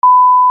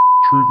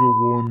Trigger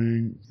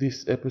warning.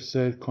 This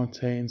episode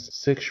contains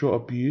sexual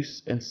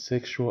abuse and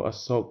sexual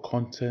assault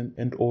content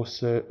and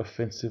also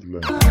offensive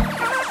language.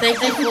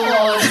 Thank you for...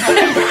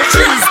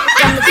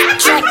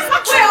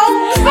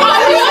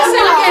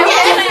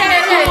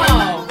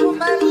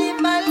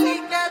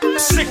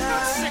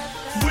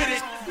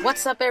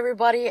 What's up,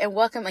 everybody, and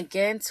welcome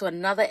again to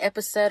another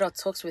episode of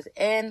Talks with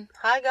Ann.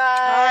 Hi,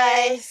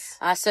 guys.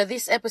 So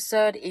this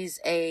episode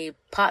is a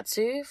part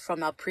 2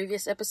 from our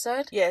previous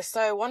episode. Yeah,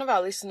 so one of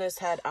our listeners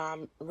had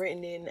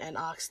written in and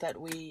asked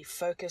that we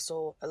focus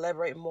or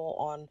elaborate more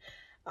on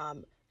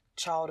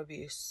child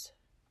abuse,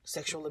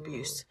 sexual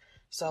abuse.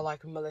 So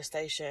like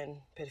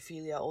molestation,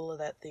 pedophilia, all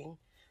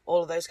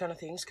of those kind of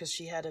things, because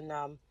she had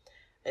an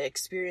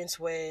experience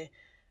where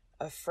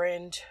her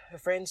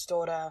friend's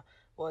daughter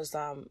was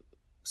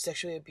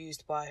sexually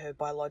abused by her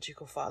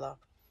biological father.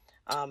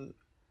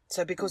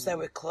 So because they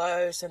were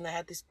close and they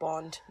had this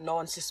bond, no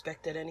one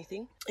suspected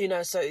anything.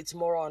 So it's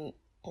more on,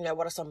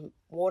 what are some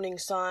warning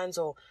signs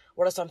or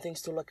what are some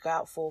things to look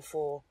out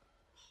for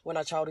when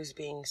a child is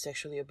being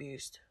sexually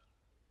abused.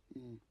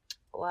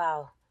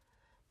 Wow.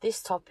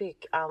 This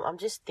topic, I'm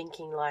just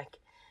thinking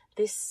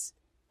this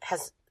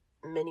has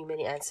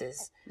many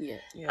answers. Yeah.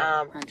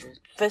 100.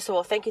 First of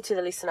all, thank you to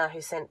the listener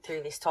who sent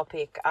through this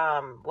topic.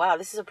 Wow,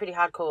 this is a pretty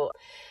hardcore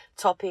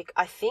topic.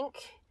 I think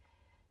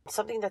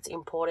something that's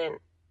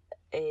important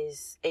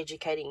is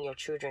educating your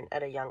children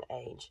at a young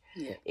age.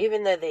 Yeah.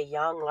 Even though they're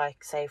young,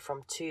 like say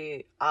from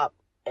 2 up,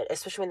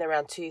 especially when they're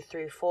around 2,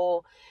 3,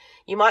 4,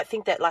 you might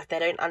think that they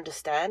don't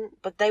understand,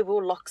 but they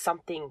will lock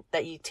something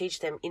that you teach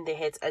them in their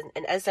heads,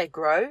 and as they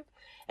grow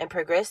and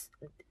progress,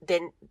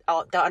 then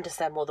they'll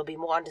understand more. There'll be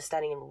more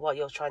understanding in what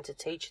you're trying to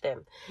teach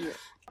them. Yeah.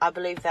 I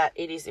believe that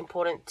it is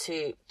important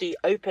to be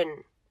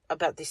open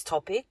about this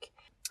topic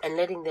and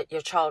letting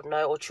your child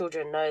know or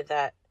children know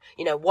that,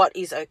 what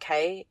is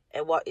okay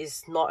and what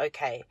is not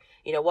okay.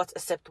 What's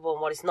acceptable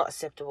and what is not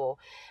acceptable.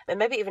 And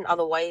maybe even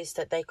other ways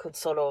that they could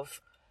sort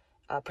of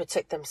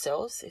protect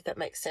themselves, if that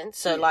makes sense.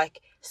 So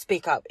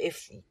speak up.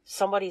 If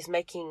somebody's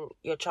making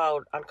your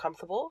child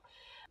uncomfortable,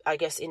 I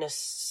guess in a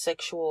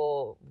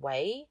sexual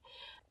way,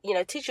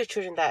 teach your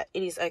children that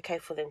it is okay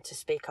for them to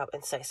speak up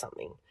and say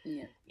something.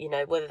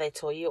 Yeah. Whether they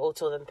tell you or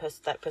tell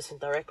that person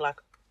direct,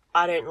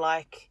 I don't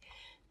like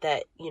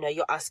that,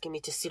 you're asking me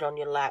to sit on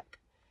your lap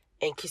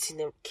and kissing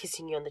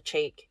you on the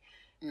cheek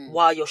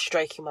while you're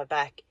stroking my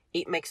back.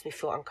 It makes me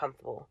feel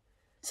uncomfortable.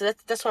 So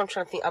that's what I'm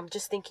trying to think. I'm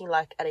just thinking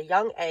at a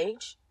young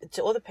age,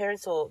 to all the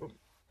parents or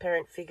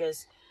parent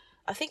figures,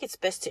 I think it's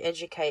best to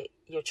educate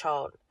your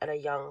child at a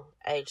young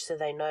age so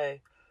they know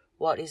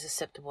what is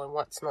acceptable and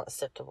what's not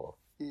acceptable.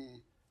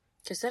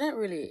 Because they don't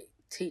really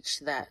teach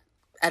that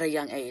at a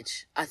young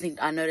age. I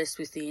think I noticed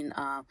within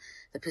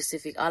the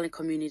Pacific Island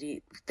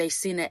community, they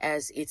seen it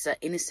as it's an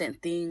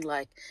innocent thing,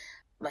 like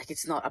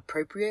it's not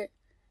appropriate.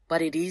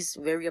 But it is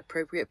very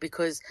appropriate,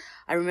 because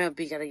I remember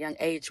being at a young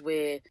age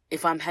where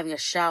if I'm having a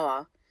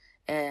shower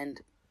and,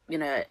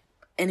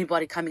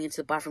 anybody coming into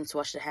the bathroom to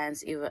wash their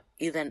hands, either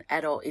an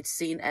adult, it's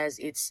seen as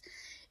it's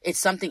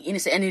something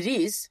innocent. And it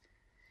is,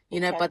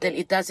 but then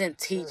it doesn't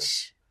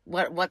teach,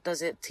 what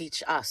does it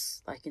teach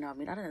us? I don't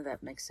know if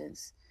that makes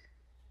sense.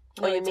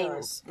 No, you mean,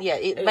 does. Yeah,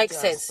 it makes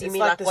sense. You It's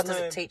mean what does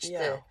it teach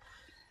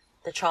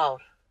the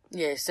child?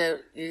 Yeah, so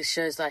it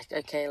shows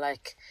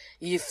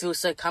you feel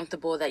so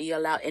comfortable that you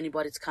allow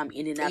anybody to come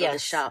in and out of the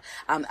shower,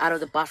 out of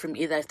the bathroom,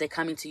 either if they're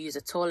coming to use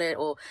a toilet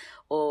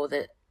or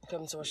the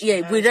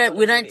we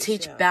don't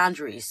teach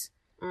boundaries.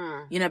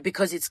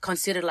 Because it's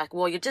considered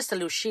you're just a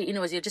little shit,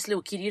 you're just a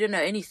little kid, you don't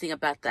know anything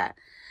about that.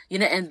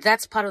 And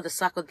that's part of the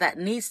cycle that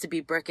needs to be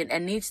broken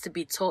and needs to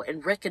be taught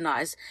and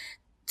recognized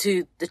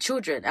to the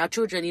children, our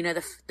children,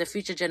 the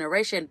future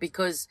generation,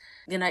 because,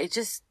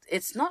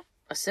 it's not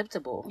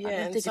acceptable. Yeah, I don't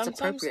and think it's sometimes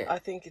appropriate. I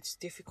think it's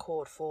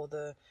difficult for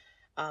the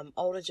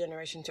older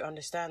generation to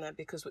understand that,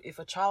 because if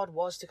a child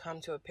was to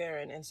come to a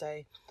parent and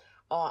say,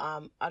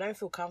 I don't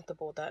feel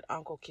comfortable that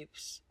uncle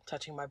keeps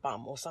touching my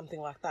bum or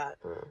something like that,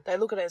 they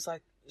look at it as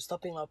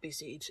stopping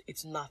busy,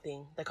 it's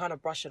nothing. They kind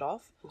of brush it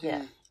off.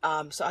 Yeah.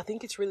 So I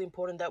think it's really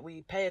important that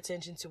we pay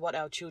attention to what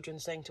our children are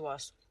saying to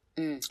us.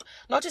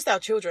 Not just our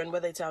children,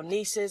 whether it's our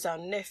nieces, our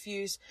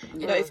nephews.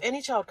 If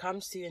any child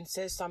comes to you and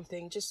says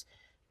something, just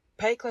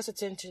pay close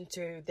attention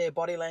to their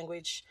body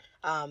language.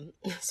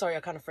 Sorry, I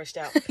kind of freshed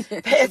out.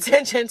 Pay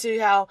attention to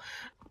how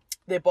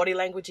their body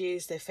language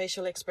is, their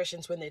facial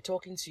expressions when they're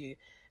talking to you,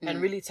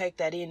 and really take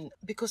that in.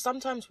 Because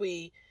sometimes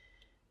we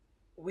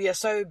are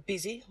so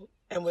busy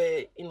and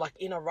we're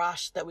in a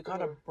rush that we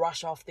kind of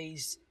brush off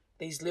these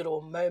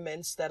little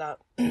moments that are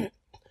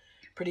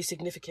pretty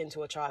significant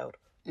to a child.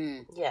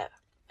 Yeah.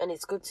 And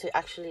it's good to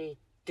actually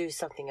do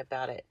something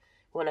about it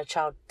when a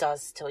child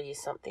does tell you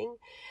something.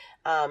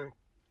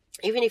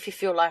 Even if you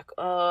feel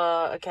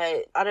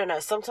okay, I don't know.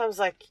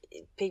 Sometimes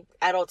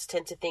adults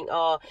tend to think,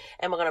 am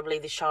I going to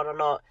believe this child or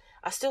not?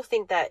 I still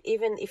think that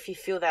even if you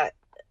feel that,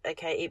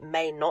 okay, it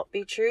may not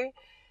be true,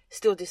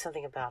 still do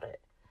something about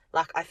it.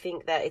 Like, I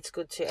think that it's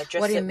good to address it.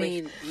 What do you with,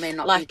 mean may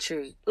not be like,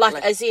 true? like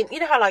as in, you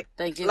know how like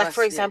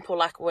for us- example,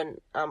 like when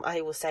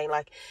I was saying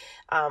like,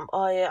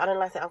 oh yeah, I don't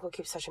like that uncle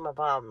keeps touching my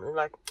bum. And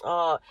like,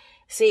 oh,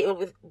 see,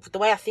 with the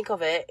way I think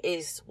of it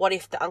is, what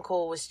if the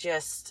uncle was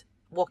just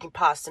walking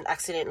past and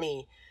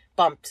accidentally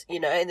bumped, you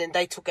know, and then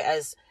they took it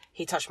as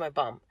he touched my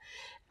bum.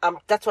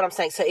 That's what I'm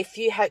saying. So if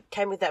you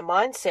came with that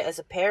mindset as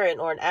a parent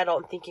or an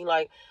adult and thinking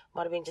like,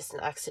 might have been just an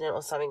accident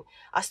or something,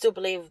 I still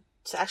believe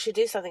to actually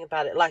do something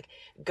about it. Like,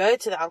 go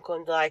to the uncle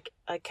and be like,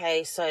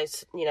 okay, so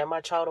it's, you know, my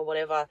child or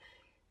whatever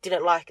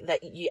didn't like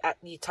that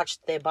you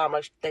touched their bum.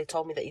 Like, they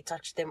told me that you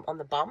touched them on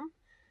the bum.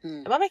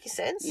 Am I making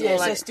sense? Yeah, Or,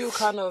 so like, still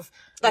kind of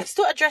like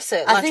still address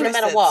it. I Like, think no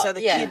matter what. so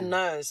the kid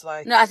knows.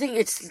 Like, No, I think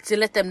it's to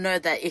let them know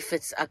that if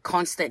it's a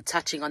constant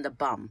touching on the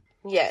bum,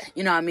 Yeah.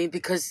 you know what I mean?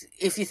 Because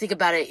if you think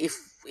about it,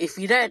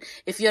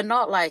 if you're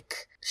not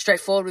like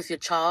straightforward with your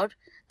child,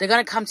 they're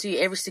gonna come to you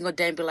every single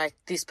day and be like,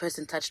 this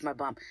person touched my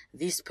bum.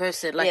 This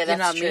person, like, Yeah, you know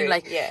that's what I mean? true.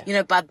 Like, Yeah. you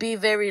know, but be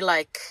very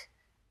like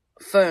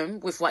firm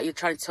with what you're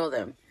trying to tell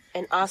them.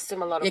 And ask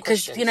them a lot of Because,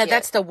 questions. you know,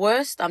 that's the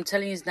worst, I'm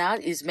telling you now,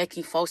 is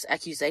making false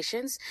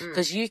accusations.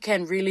 Because you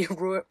can really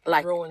ruin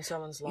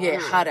someone's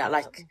life. hard out,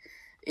 like,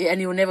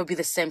 and you'll never be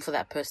the same for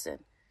that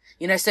person.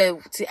 You know,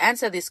 so to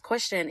answer this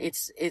question,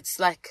 it's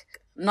like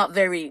not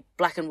very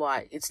black and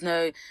white. It's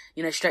no,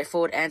 you know,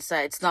 straightforward answer.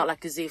 It's not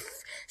like as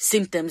if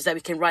symptoms that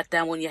we can write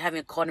down when you're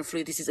having a cold and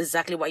flu. This is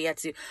exactly what you have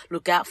to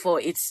look out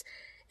for. It's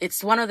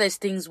one of those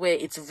things where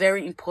it's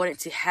very important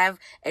to have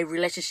a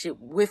relationship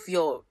with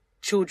your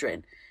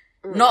children.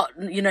 Not,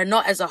 you know,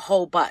 not as a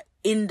whole, but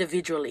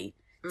individually.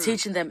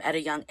 Teaching them at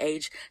a young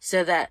age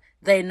so that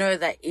they know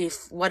that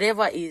if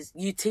whatever is,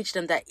 you teach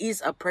them that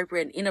is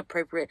appropriate and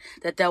inappropriate,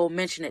 that they will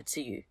mention it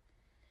to you.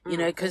 You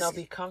know, And because they'll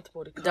be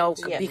comfortable to they'll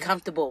come to be you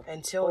comfortable.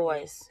 and tell you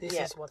Always. this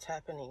Yeah. is what's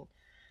happening.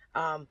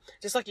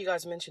 Just like you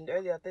guys mentioned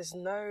earlier, there's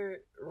no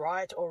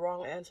right or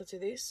wrong answer to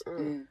this.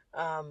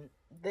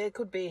 There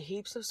could be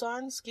heaps of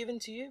signs given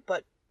to you,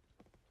 but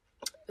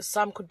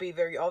some could be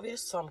very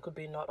obvious, some could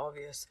be not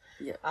obvious.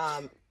 Yeah.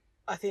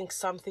 I think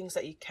some things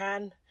that you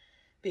can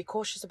be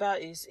cautious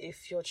about is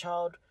if your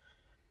child,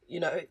 you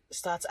know,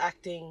 starts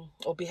acting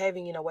or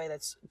behaving in a way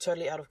that's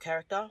totally out of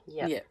character.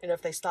 Yeah. Yeah. You know,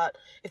 if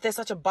they're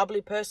such a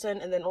bubbly person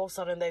and then all of a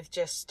sudden they've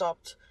just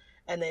stopped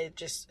and they're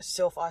just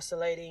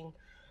self-isolating,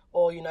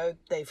 or, you know,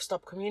 they've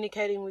stopped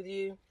communicating with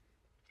you,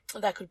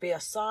 that could be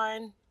a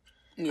sign.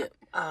 Yeah.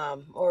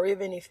 Or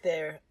even if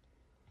they're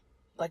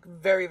like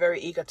very, very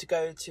eager to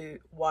go to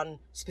one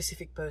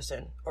specific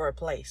person or a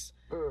place,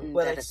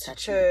 whether that it's to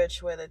attachment.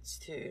 church, whether it's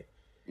to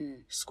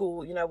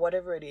school, you know,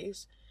 whatever it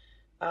is.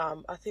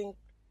 I think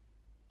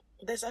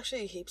there's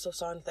actually heaps of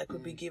signs that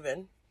could be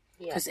given.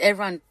 Because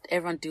everyone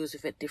deals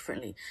with it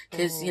differently.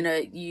 Because, you know,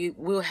 you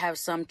will have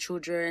some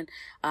children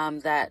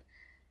that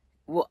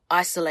will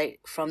isolate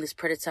from this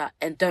predator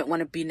and don't want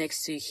to be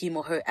next to him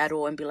or her at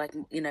all and be like,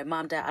 you know,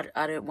 mom, dad,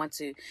 I don't want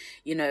to,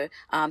 you know,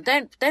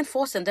 don't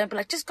force them. Don't be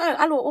like, just go,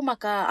 alo,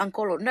 umaka,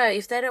 uncle. No,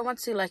 if they don't want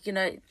to, like, you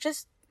know,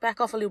 just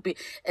back off a little bit.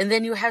 And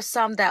then you have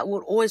some that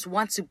would always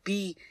want to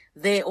be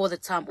there all the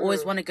time,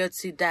 always want to go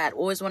to dad,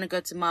 always want to go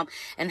to mom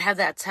and have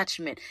that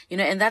attachment, you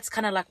know. And that's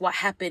kind of like what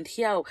happened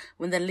here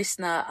when the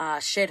listener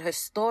shared her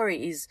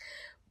story, is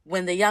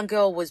when the young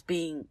girl was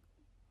being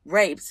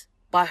raped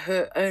by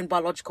her own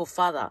biological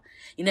father,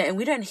 you know. And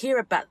we don't hear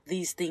about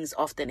these things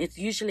often. It's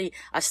usually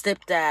a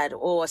stepdad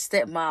or a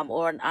stepmom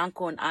or an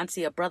uncle, an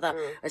auntie, a brother,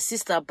 a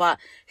sister. But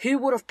who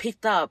would have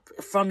picked up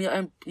from your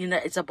own, you know,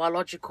 it's a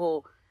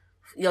biological,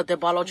 the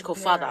biological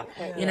father,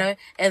 you know.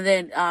 And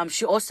then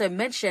she also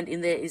mentioned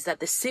in there is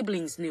that the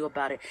siblings knew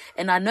about it.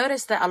 And I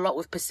noticed that a lot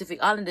with Pacific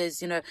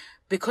Islanders, you know,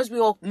 because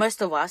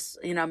most of us,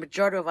 you know,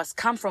 majority of us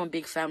come from a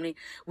big family,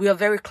 we are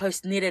very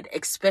close knitted,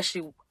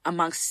 especially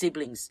amongst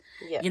siblings,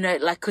 you know,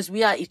 like, because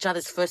we are each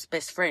other's first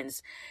best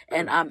friends.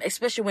 And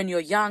especially when you're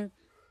young,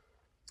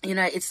 you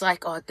know, it's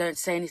like, oh, don't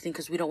say anything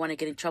because we don't want to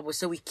get in trouble,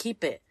 so we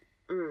keep it,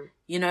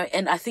 you know.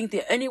 And I think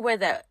the only way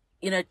that,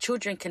 you know,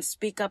 children can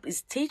speak up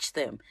is teach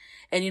them.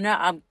 And, you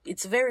know,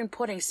 it's very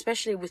important,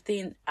 especially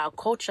within our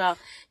culture,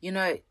 you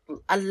know,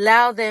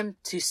 allow them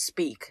to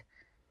speak.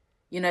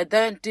 You know,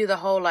 don't do the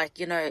whole, like,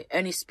 you know,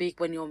 only speak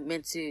when you're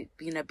meant to,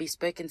 you know, be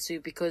spoken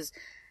to, because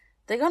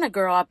they're going to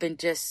grow up and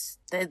just,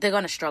 they're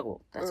going to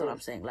struggle. That's what I'm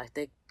saying. Like,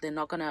 they're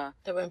not going to.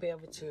 They won't be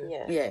able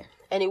to. Yeah.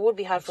 And it would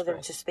be hard for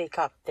them to speak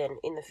up then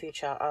in the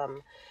future.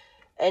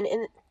 And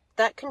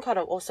that can kind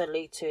of also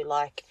lead to,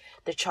 like,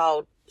 the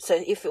child.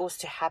 So if it was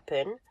to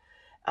happen,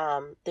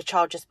 the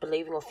child just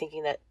believing or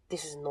thinking that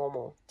this is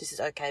normal, this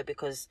is okay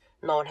because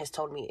no one has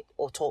told me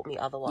or taught me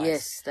otherwise.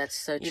 Yes, that's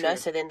so true. You know,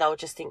 so then they'll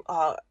just think,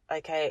 oh,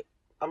 okay,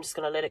 I'm just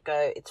going to let it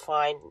go. It's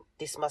fine.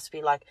 This must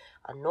be like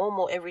a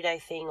normal everyday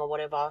thing or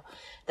whatever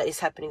that is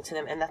happening to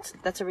them. And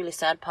that's a really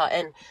sad part.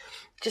 And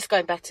just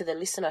going back to the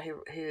listener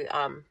who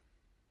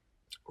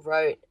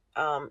wrote,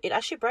 it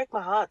actually broke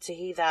my heart to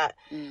hear that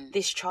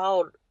this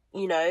child,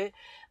 you know,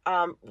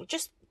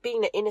 just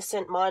being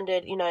innocent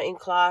minded, in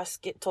class,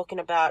 talking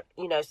about,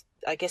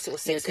 I guess it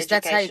was sex because education.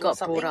 that's how you got or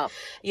something. brought up.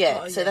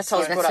 Yeah, so that's how I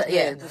was brought up.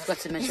 Yeah, we've got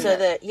to mention so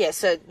that.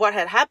 so what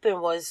had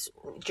happened was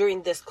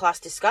during this class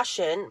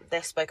discussion,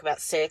 they spoke about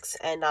sex,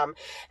 and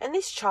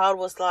this child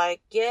was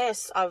like,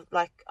 "Yes, I've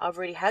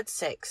already had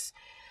sex."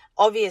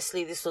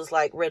 Obviously, this was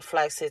like red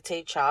flags to the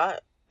teacher,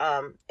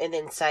 and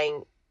then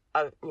saying,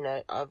 I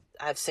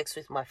have sex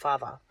with my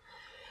father.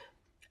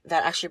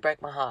 That actually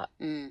broke my heart.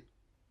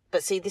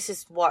 But see, this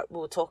is what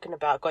we were talking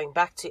about, going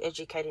back to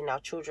educating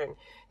our children.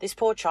 This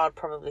poor child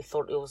probably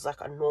thought it was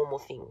like a normal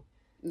thing.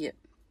 Yeah.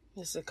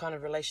 This is the kind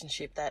of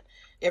relationship that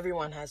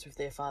everyone has with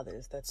their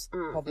fathers. That's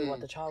probably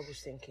what the child was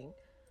thinking.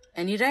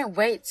 And you don't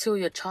wait till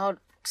your child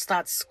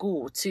starts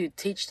school to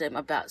teach them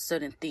about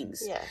certain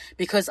things. Yeah.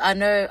 Because I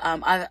know,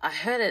 I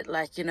heard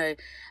it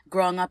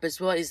growing up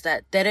as well, is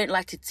that they don't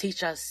like to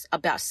teach us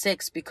about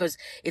sex because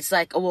it's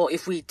like, well,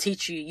 if we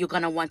teach you, you're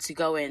going to want to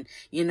go and,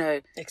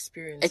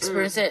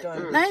 experience it.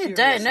 No, you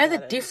don't know the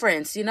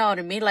difference. You know what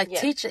I mean?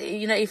 Teach,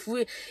 if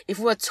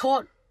we're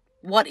taught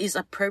what is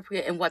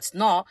appropriate and what's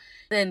not,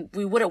 then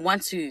we wouldn't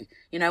want to,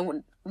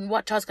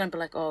 what child's going to be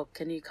like, oh,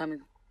 can you come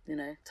and,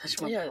 touch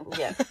my ball?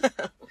 Yeah.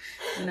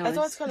 That's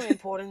why it's kind of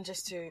important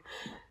just to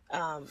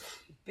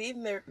be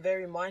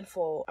very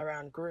mindful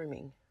around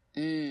grooming.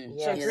 So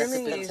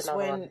grooming is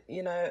when,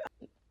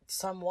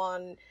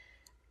 someone,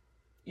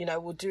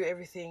 will do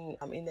everything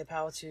in their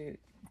power to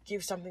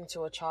give something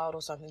to a child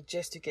or something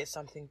just to get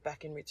something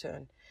back in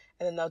return.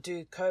 And then they'll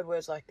do code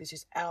words like, this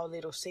is our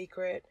little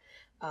secret.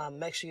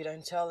 Make sure you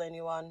don't tell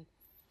anyone.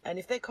 And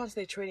if they're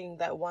constantly treating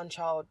that one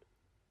child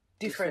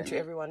different to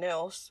everyone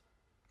else,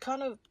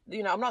 kind of,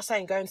 I'm not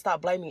saying go and start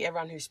blaming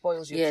everyone who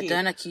spoils your kid. Yeah,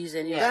 don't accuse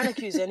anyone. Don't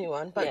accuse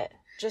anyone, but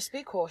just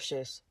be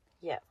cautious.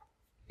 Yeah.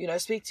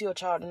 Speak to your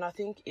child. And I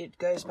think it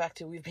goes back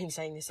to, we've been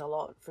saying this a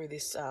lot through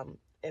this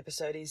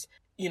episode, is,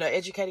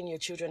 educating your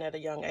children at a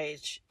young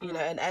age,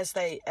 and as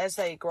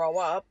they grow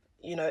up,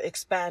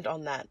 expand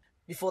on that.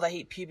 Before they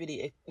hit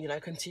puberty,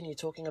 continue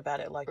talking about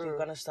it. Like, you're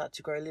going to start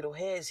to grow little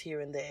hairs here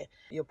and there.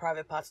 Your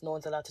private parts, no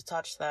one's allowed to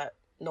touch that.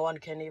 No one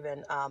can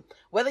even,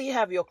 whether you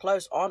have your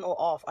clothes on or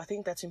off, I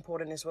think that's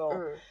important as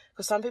well.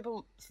 Because some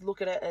people look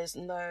at it as,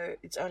 no,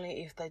 it's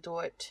only if they do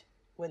it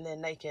when they're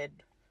naked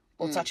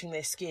or touching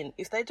their skin.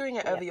 If they're doing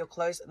it over your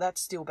clothes,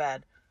 that's still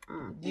bad.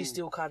 You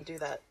still can't do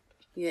that.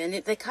 Yeah,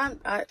 and they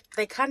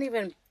can't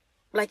even,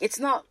 it's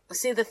not,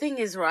 see, the thing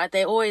is, right,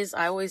 I always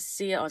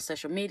see it on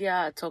social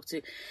media. I talk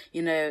to,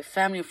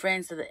 family and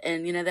friends,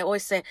 and, they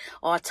always say,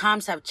 oh,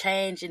 times have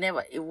changed.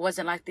 It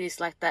wasn't like this,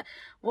 like that.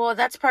 Well,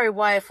 that's probably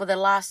why for the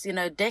last,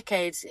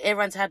 decades,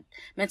 everyone's had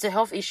mental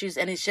health issues,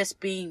 and it's just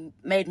being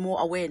made more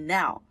aware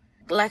now.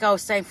 Like I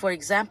was saying, for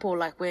example,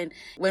 when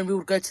we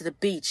would go to the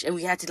beach and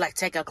we had to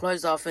take our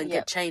clothes off and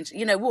get changed,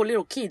 we were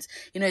little kids,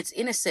 it's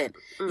innocent,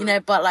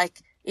 but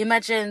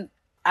imagine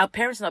our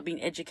parents not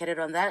being educated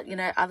on that,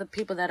 other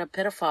people that are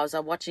pedophiles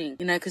are watching,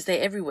 because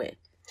they're everywhere.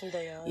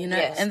 They are.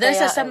 Yes, and those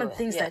are some of the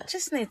things that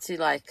just need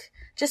to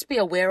just be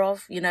aware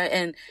of,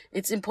 and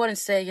it's important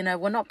to say,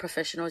 we're not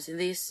professionals in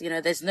this,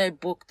 there's no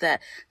book that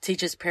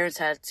teaches parents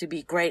how to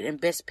be great and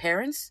best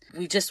parents.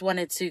 We just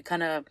wanted to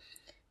kind of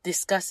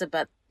discuss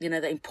about,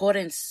 the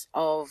importance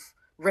of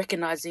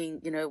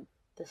recognizing,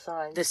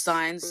 the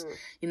signs,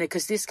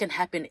 because this can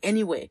happen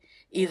anywhere.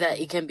 Either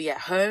it can be at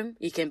home,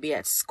 it can be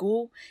at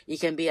school, it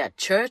can be at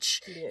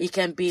church, it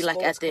can be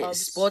at the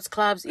sports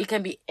clubs, it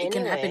can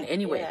happen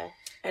anywhere. Yeah.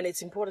 And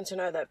it's important to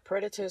know that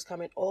predators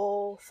come in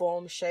all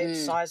forms,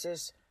 shapes,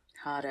 sizes.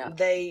 Hard out.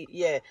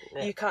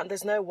 You can't,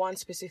 there's no one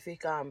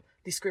specific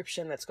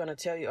description that's going to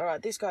tell you, all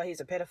right, this guy,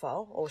 he's a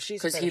pedophile, or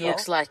she's a pedophile. Because he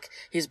looks like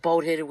he's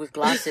bald-headed with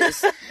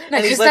glasses.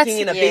 And he's working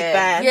in a big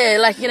band.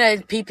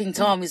 Yeah, peeping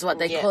Tom is what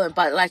they call him.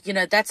 But,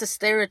 that's a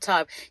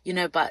stereotype,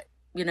 but,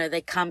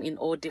 they come in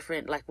all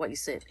different, like what you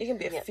said. You can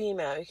be a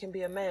female, you can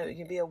be a male, you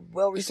can be a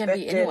well-respected.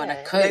 You can be anyone,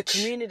 a coach.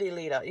 Community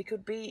leader. You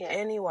could be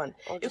anyone.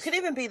 It could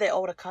even be their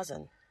older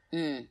cousin.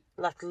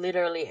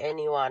 Literally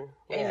anyone.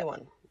 Anyone.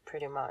 Yeah,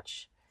 pretty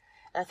much.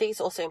 I think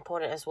it's also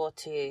important as well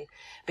to,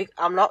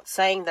 I'm not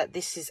saying that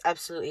this is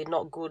absolutely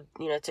not good,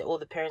 to all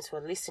the parents who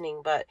are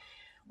listening, but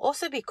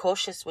also be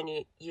cautious when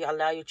you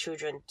allow your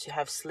children to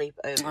have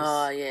sleepovers.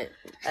 Oh, yeah.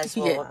 As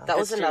well. That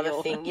was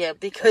another thing,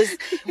 because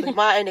with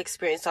my own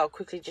experience, I'll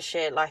quickly just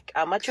share,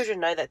 my children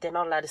know that they're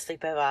not allowed to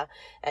sleep over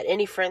at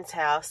any friend's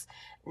house,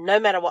 no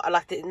matter what,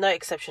 no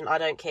exception, I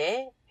don't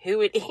care who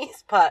it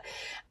is, but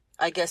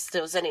I guess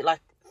there was only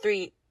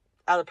 3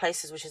 other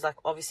places, which is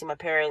obviously my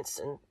parents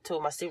and 2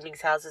 of my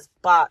siblings' houses,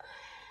 but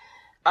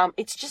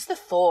it's just the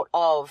thought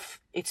of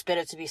it's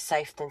better to be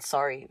safe than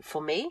sorry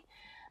for me,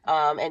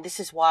 and this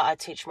is why I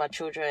teach my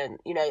children,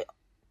 they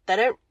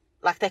don't,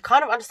 they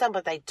kind of understand,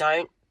 but they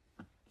don't,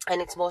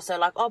 and it's more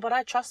so oh, but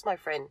I trust my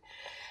friend,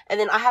 and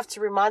then I have to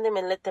remind them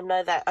and let them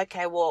know that,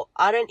 okay, well,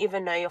 I don't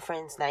even know your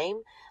friend's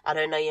name, I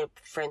don't know your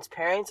friend's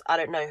parents, I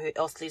don't know who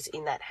else lives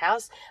in that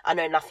house, I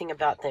know nothing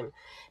about them.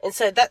 And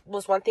so that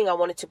was one thing I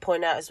wanted to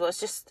point out as well. It's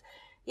just,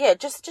 yeah,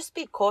 just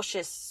be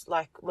cautious,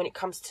 like when it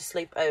comes to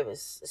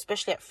sleepovers,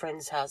 especially at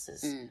friends'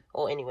 houses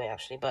or anywhere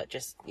actually. But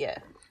just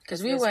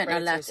because we weren't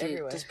allowed to.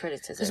 everywhere. just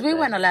predators. Because we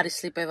weren't allowed to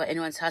sleep over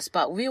anyone's house,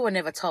 but we were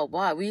never told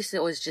why. We used to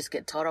always just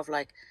get told off,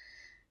 like,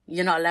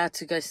 you're not allowed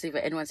to go sleep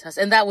at anyone's house.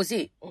 And that was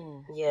it.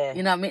 Yeah.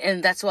 You know what I mean?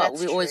 And that's what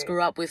That's we always true.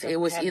 grew up with. So it we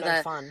was had no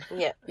either, fun.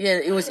 Yeah.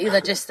 it was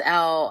either just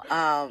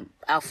our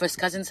first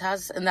cousin's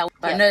house, and that,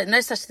 but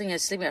no such thing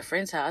as sleeping at a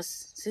friend's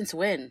house. Since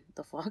when?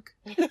 The fuck?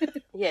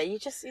 Yeah,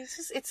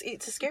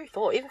 it's a scary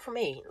thought, even for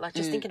me. Like,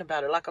 just thinking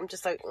about it, like, I'm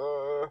just like,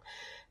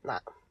 nah,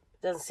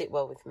 it doesn't sit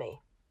well with me.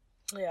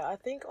 Yeah, I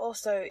think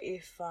also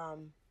if,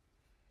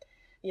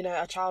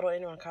 a child or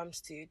anyone comes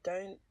to you,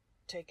 don't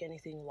take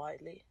anything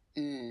lightly.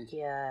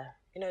 Yeah.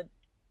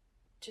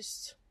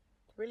 Just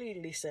really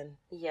listen.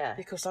 Yeah.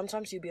 Because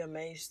sometimes you'll be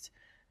amazed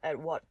at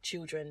what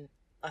children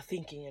are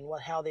thinking and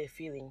how they're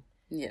feeling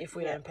if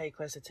we don't pay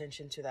close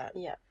attention to that.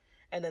 Yeah.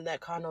 And then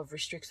that kind of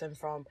restricts them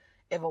from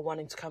ever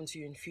wanting to come to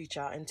you in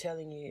future and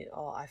telling you,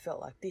 oh, I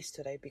felt like this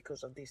today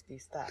because of this,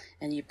 that.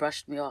 And you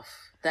brushed me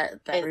off. That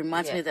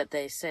reminds me that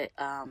they said,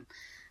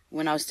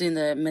 when I was doing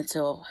the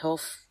mental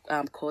health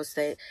course,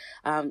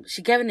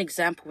 she gave an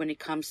example when it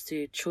comes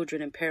to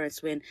children and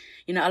parents. When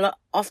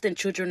often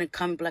children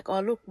come like,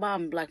 "Oh, look,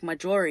 mom, like my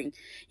drawing,"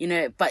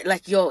 but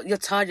like you're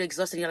tired, you're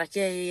exhausted, and you're like,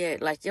 yeah,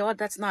 like, yeah,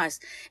 that's nice,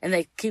 and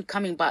they keep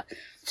coming. But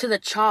to the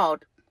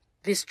child,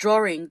 this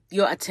drawing,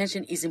 your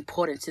attention is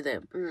important to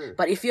them.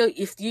 But if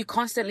you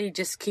constantly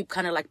just keep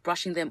kind of like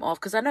brushing them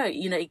off, because I know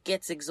it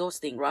gets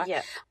exhausting, right?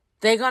 Yeah.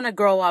 They're gonna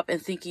grow up and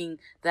thinking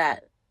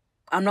that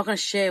I'm not going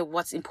to share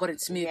what's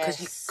important to me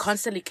because you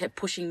constantly kept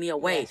pushing me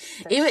away.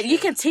 Even you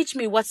can teach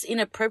me what's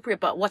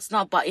inappropriate, but what's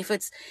not. But if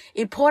it's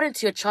important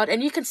to your child,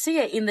 and you can see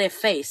it in their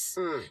face,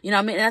 you know what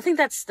I mean? And I think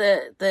that's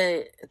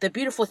the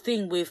beautiful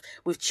thing with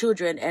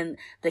children and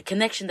the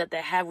connection that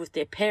they have with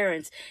their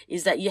parents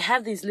is that you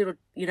have these little,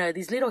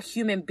 these little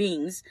human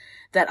beings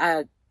that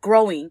are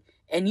growing,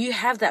 and you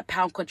have that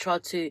power and control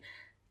to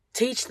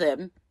teach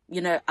them,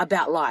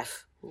 about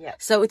life. Yeah.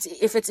 So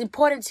if it's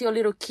important to your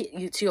little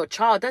kid, to your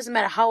child, doesn't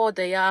matter how old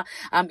they are,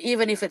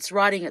 even if it's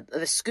riding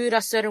the scooter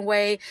a certain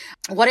way,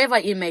 whatever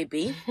it may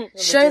be,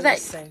 show that.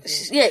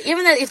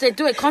 Even that if they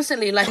do it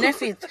constantly, like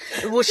Nephi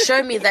will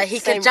show me that he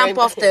can jump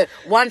off the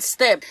one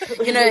step.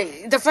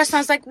 The first time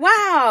I was like,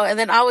 wow, and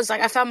then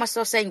I found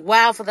myself saying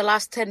wow for the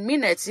last 10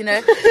 minutes. And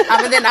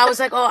then I was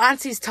like, oh,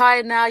 auntie's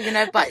tired now,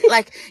 but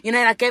like, and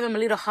I gave him a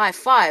little high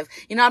five.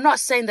 I'm not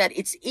saying that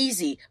it's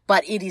easy,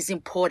 but it is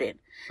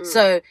important.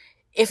 So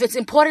if it's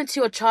important to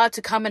your child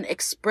to come and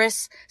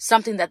express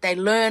something that they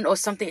learn or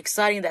something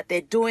exciting that they're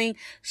doing,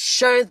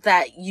 show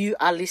that you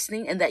are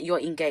listening and that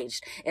you're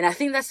engaged. And I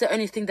think that's the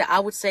only thing that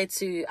I would say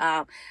to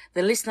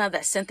the listener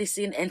that sent this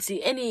in, and to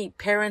any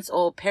parents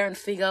or parent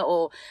figure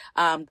or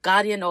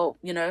guardian or,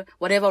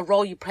 whatever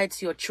role you play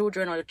to your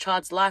children or your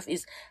child's life,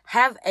 is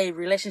have a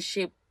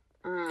relationship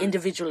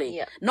individually,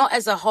 not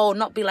as a whole.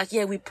 Not be like,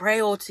 we pray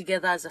all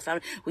together as a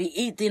family, we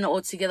eat dinner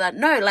all together.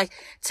 No, like,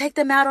 take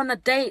them out on a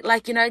date,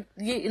 like,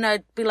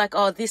 be like,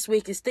 oh, this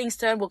week is things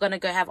turn, we're gonna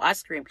go have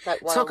ice cream,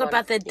 like talk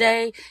about their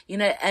day,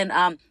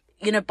 and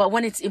but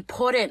when it's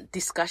important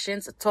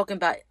discussions, talking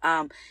about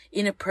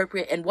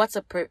inappropriate and what's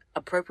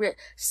appropriate,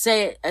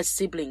 say it as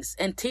siblings,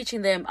 and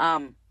teaching them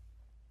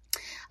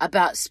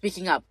about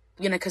speaking up,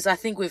 because I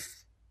think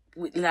with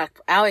like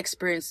our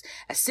experience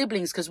as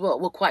siblings, because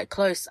we're quite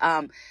close.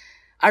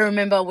 I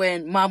remember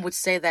when mom would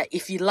say that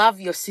if you love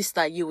your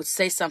sister, you would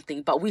say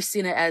something, but we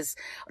seen it as,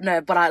 no,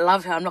 but I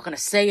love her, I'm not going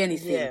to say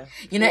anything,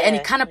 and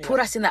it kind of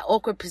put us in that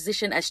awkward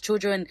position as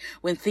children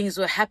when things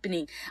were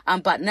happening.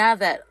 But now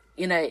that,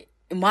 in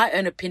my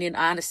own opinion,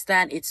 I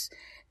understand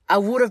I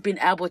would have been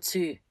able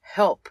to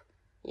help.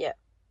 Yeah.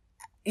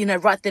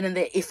 Right then and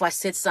there if I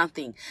said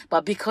something.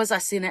 But because I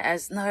seen it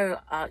as, no,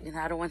 I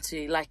don't want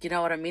to, like, you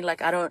know what I mean?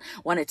 Like, I don't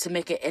want it to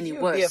make it any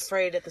worse. You'll be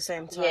afraid at the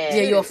same time. Yeah,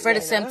 you're afraid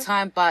at the same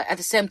time, but at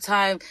the same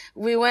time,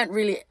 we weren't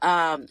really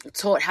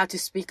taught how to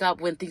speak up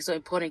when things are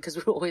important, because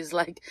we were always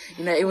like,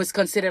 it was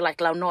considered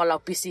like,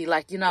 no, busy,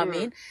 like, you know what I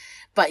mean?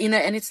 But,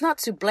 and it's not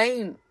to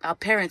blame our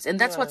parents. And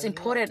that's what's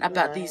important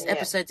about these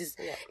episodes is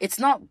it's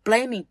not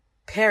blaming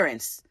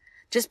parents.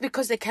 Just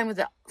because they came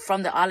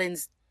from the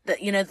islands, that,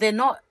 they're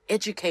not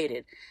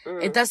educated.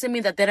 It doesn't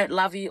mean that they don't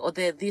love you or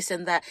they're this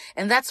and that.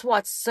 And that's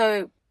what's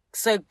so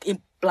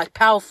like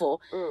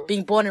powerful,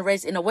 being born and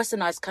raised in a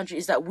westernized country,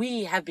 is that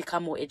we have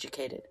become more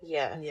educated.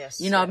 Yeah. Yes.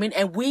 You know what I mean?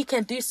 And we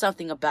can do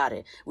something about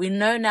it. We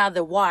know now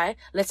the why.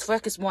 Let's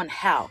focus more on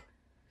how.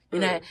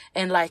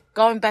 And like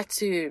going back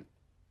to,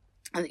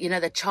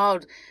 the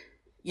child,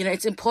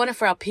 it's important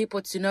for our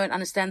people to know and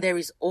understand there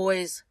is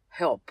always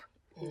help.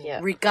 Yeah.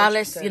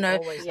 Regardless,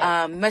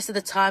 most of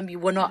the time you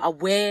were not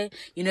aware,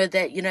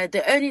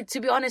 to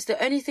be honest, the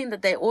only thing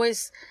that they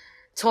always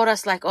taught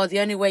us, like, oh,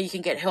 the only way you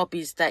can get help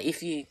is that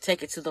if you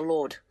take it to the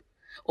Lord.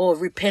 or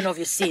repent of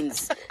your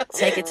sins,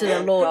 take it to the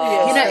Lord.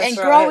 Yes, you know, that's and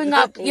right. growing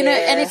up, you know,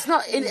 and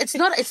Yeah.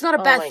 it's not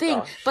a bad my thing,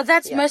 gosh. but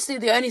that's Yeah. mostly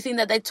the only thing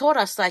that they taught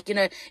us. Like, you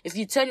know, if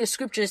you turn your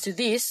scriptures to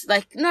this,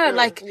 like, no,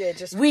 like, Yeah,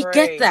 just we pray.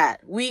 get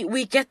that.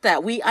 We get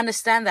that. We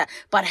understand that.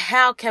 But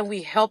how can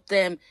we help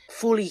them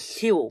fully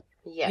heal?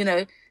 Yeah. You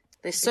know,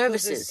 there's Because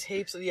services.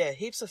 there's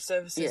heaps of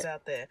services Yeah.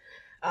 out there.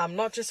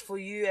 Not just for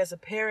you as a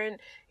parent,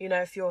 you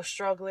know, if you're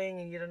struggling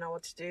and you don't know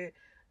what to do.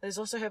 There's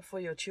also help for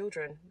your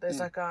children. There's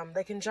like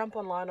they can jump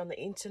online on the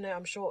internet.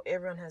 I'm sure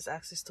everyone has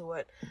access to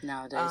it.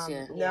 Nowadays,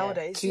 yeah.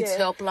 Nowadays, Kids yeah.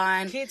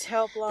 Helpline. Kids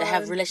Helpline. They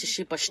have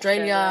Relationship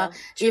Australia. Even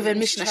Children's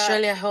Mission Chat.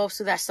 Australia helps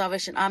with that.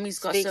 Salvation Army's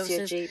got Speak to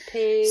your services.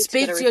 GP.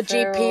 Speak get a to your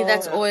GP. referral.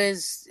 That's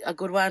always a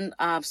good one.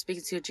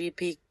 Speaking to your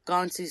GP,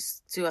 going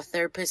to a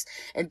therapist,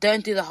 and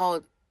don't do the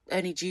whole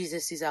only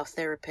Jesus is our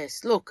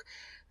therapist. Look,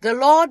 the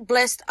Lord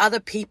blessed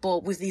other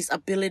people with these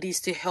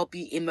abilities to help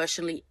you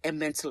emotionally and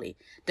mentally.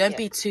 Don't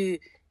be too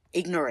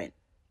ignorant.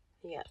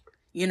 Yeah.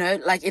 You know,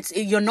 like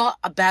you're not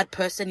a bad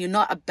person. You're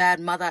not a bad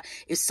mother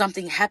if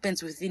something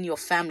happens within your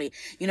family.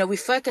 You know, we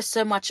focus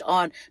so much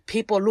on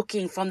people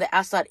looking from the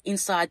outside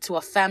inside to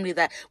a family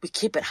that we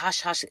keep it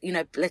hush hush. You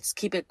know, let's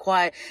keep it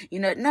quiet. You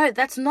know, no,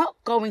 that's not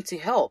going to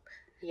help.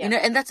 Yeah. You know,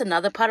 and that's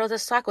another part of the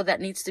cycle that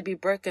needs to be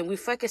broken. We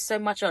focus so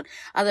much on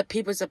other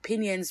people's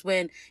opinions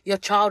when your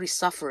child is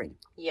suffering.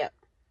 Yeah.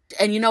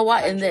 And you know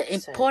what? And the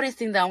 100%. important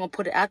thing that I want to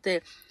put it out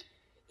there,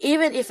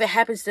 even if it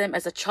happens to them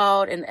as a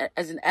child and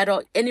as an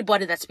adult,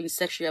 anybody that's been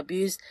sexually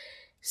abused,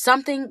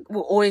 something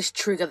will always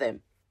trigger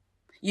them.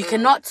 You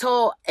cannot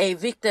tell a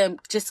victim,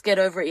 just get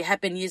over it. It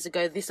happened years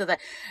ago, this or that.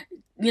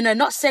 You know,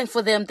 not saying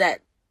for them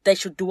that they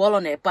should dwell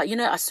on it, but, you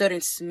know, a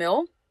certain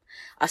smell,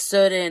 a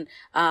certain,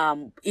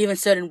 even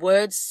certain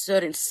words,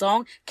 certain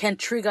song can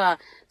trigger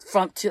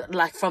from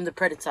the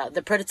predator.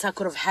 The predator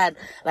could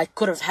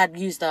have had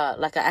used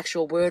like an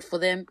actual word for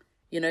them.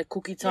 You know,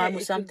 cookie time it or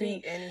could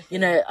something. be anything. You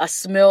know, a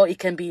smell. It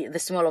can be the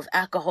smell of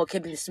alcohol. It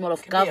can be the smell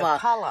of Be a gava.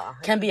 colour.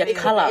 Can be a It could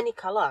be color. Any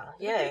color.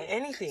 Yeah.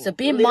 Anything. So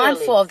be Literally.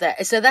 mindful of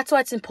that. So that's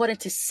why it's important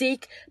to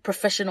seek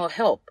professional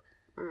help.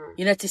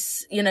 You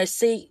know,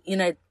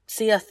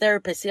 see a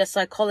therapist, see a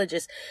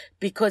psychologist,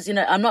 because, you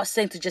know, I'm not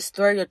saying to just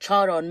throw your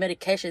child on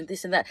medication,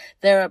 this and that.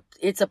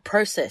 It's a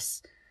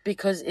process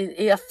because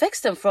it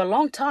affects them for a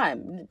long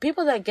time.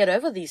 People don't get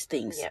over these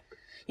things. Yep.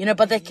 You know,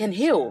 but they can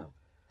heal.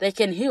 They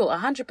can heal.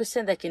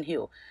 100% they can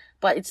heal.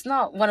 But it's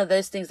not one of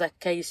those things like,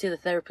 okay, you see the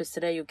therapist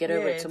today, you'll get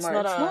over it it's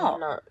tomorrow. not It's a- not.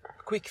 No.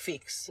 quick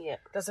fix. Yeah.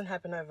 Doesn't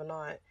happen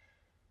overnight.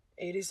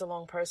 It is a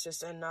long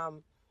process, and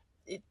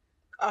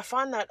I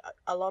find that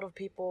a lot of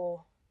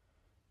people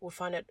will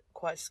find it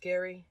quite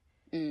scary,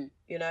 you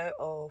know,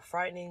 or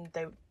frightening.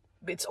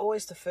 It's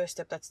always the first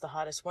step that's the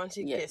hardest. Once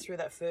you get through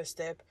that first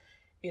step,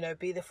 you know,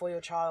 be there for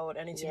your child,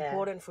 and it's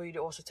important for you to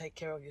also take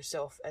care of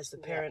yourself as the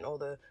parent or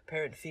the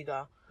parent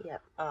figure. Yeah.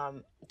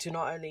 To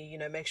not only, you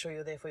know, make sure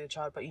you're there for your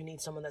child, but you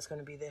need someone that's going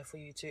to be there for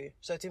you too.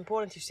 So it's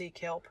important to seek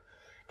help.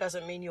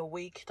 Doesn't mean you're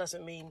weak.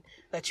 Doesn't mean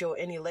that you're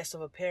any less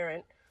of a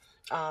parent.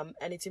 And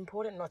it's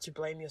important not to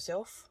blame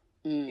yourself.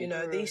 You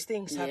know, these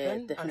things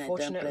happen, definitely. Don't blame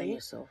unfortunately.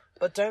 yourself.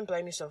 But don't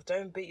blame yourself.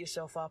 Don't beat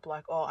yourself up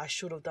like, oh, I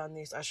should have done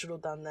this. I should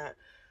have done that.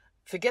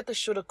 Forget the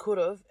shoulda,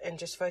 coulda, and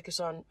just focus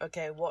on,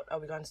 okay, what are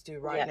we going to do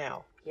right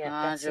now? Yeah,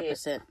 that's it.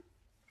 100%.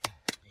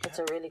 That's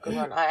a really good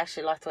one. I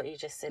actually liked what you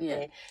just said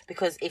there.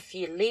 Because if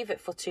you leave it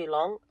for too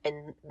long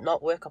and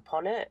not work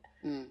upon it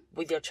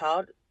with your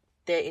child,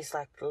 there is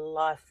like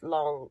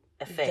lifelong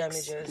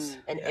effects Damages.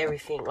 and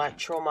everything, like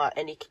trauma,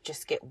 and it could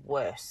just get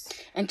worse.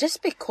 And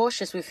just be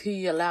cautious with who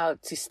you allow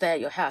to stay at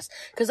your house.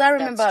 Because I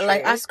remember, That's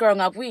like, true. us growing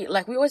up, we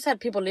always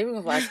had people living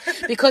with us.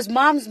 Because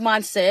mom's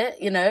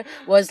mindset, you know,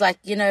 was like,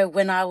 you know,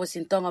 when I was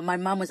in Tonga, my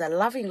mom was a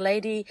loving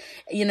lady.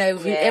 You know,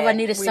 if we ever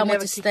needed We someone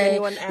never to kicked stay,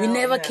 anyone we out,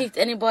 never yeah. kicked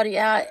anybody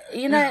out,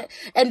 you know.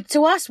 And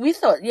to us, we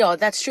thought, yo,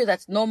 that's true,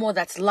 that's normal,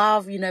 that's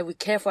love, you know, we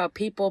care for our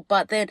people.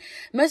 But then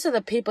most of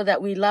the people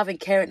that we love and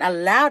care and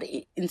allowed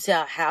into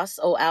our house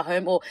or our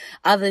home, or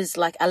others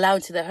like allowed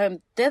into their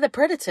home, they're the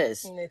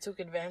predators. And they took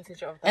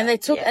advantage of that. And they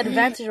took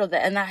advantage of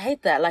that. And I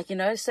hate that. Like, you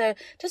know, so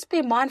just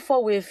be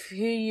mindful with who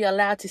you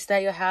allow to stay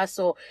at your house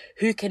or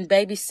who can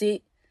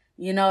babysit.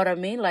 You know what I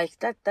mean? Like,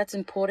 that's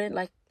important.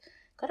 Like,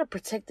 gotta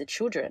protect the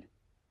children.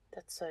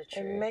 That's so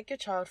true. And make your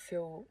child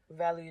feel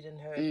valued and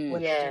heard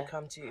when they Yeah. do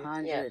come to you.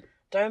 100.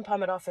 Don't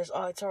palm it off as,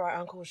 oh, it's all right,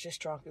 uncle was just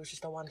drunk. It was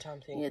just a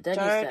one-time thing. Yeah, don't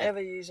use that.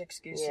 ever use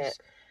excuses,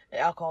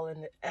 alcohol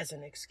as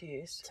an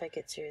excuse. Take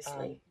it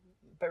seriously.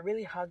 But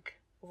really hug.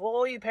 For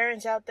all you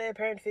parents out there,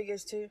 parent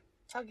figures too,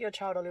 hug your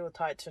child a little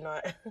tight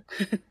tonight.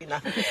 You know.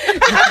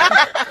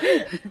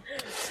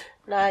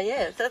 No,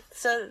 yeah. That's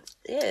so.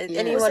 Yeah. Was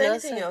Anyone there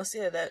else? anything else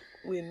that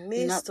we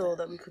missed or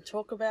that we could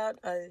talk about?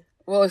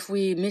 Well, if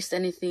we missed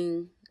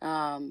anything,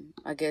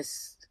 I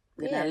guess,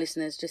 then our Yeah.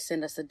 listeners just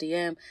send us a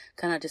DM,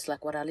 kind of just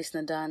like what our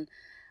listener done.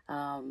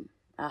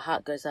 Our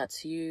heart goes out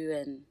to you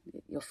and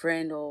your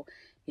friend, or,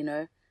 you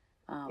know.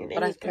 But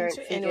Any parent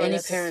To figure anyone Any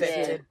that's parent,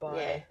 affected yeah. by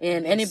Yeah.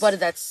 and anybody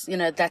that's, you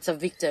know, that's a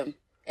victim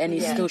and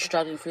is Yeah. still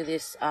struggling through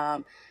this,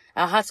 our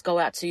hearts go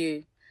out to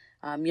you.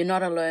 You're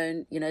not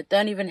alone. You know,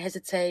 don't even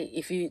hesitate.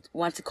 If you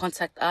want to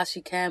contact us,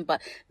 you can,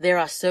 but there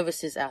are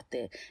services out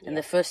there. And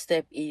the first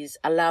step is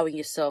allowing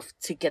yourself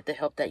to get the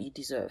help that you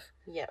deserve.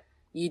 Yeah.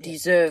 You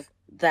deserve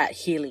that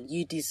healing.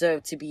 You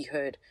deserve to be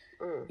heard.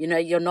 You know,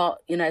 you're not,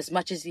 you know, as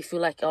much as you feel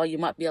like, oh, you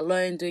might be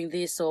alone doing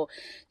this, or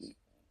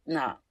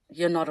nah,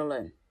 you're not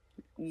alone.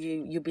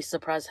 You'll be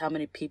surprised how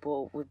many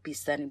people would be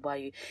standing by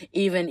you.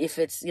 Even if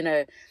it's, you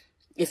know,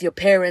 if your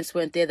parents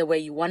weren't there the way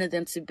you wanted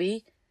them to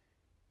be.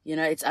 You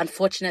know, it's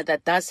unfortunate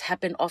that does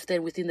happen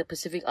often within the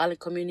Pacific Island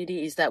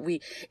community, is that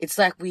it's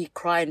like we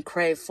cry and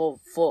crave for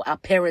our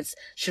parents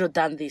should have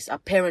done this. Our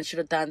parents should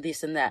have done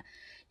this and that.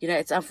 You know,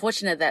 it's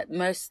unfortunate that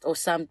most or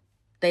some,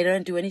 they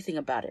don't do anything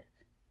about it.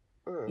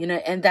 You know,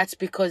 and that's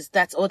because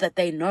that's all that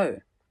they know.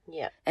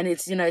 Yeah. And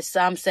it's, you know,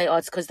 some say, oh,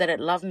 it's because they don't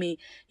love me.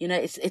 You know,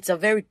 it's a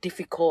very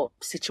difficult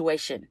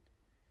situation,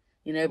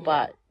 you know,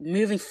 but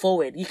moving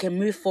forward, you can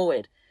move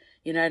forward,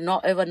 you know,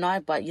 not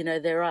overnight, but, you know,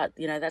 there are,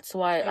 you know, that's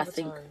why I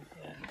think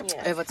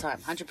over time,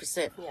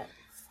 100%. Yeah.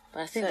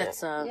 But I think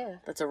that's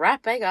a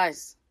wrap, eh,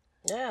 guys?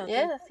 Yeah,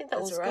 I think that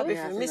was a wrap. good.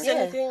 If you missed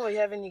anything or you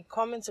have any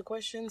comments or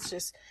questions,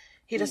 just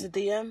hit us a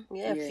DM.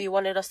 Yeah, if you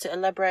wanted us to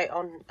elaborate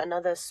on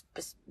another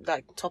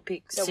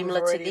topic that similar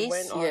to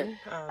this,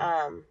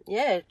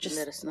 just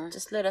let us know.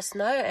 Just let us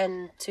know.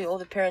 And to all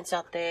the parents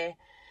out there,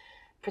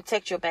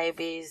 protect your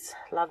babies,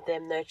 love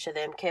them, nurture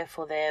them, care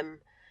for them,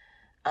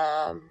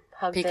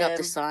 hug Pick them, up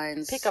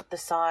the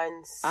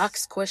signs.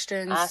 Ask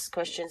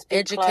questions.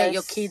 Educate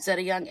your kids at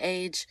a young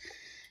age.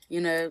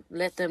 You know,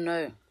 let them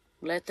know.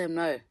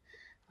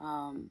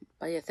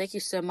 But yeah, thank you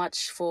so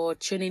much for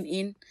tuning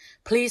in.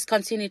 Please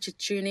continue to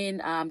tune in.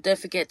 Don't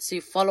forget to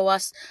follow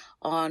us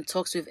on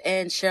Talks with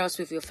Anne. Share us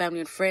with your family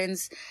and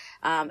friends.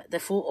 The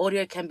full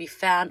audio can be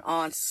found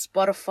on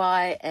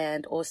Spotify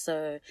and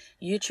also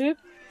YouTube.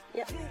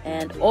 Yep.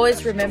 And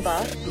always remember,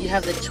 you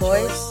have the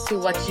choice to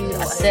what you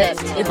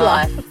accept in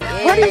life.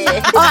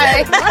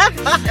 Bye.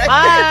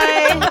 Bye.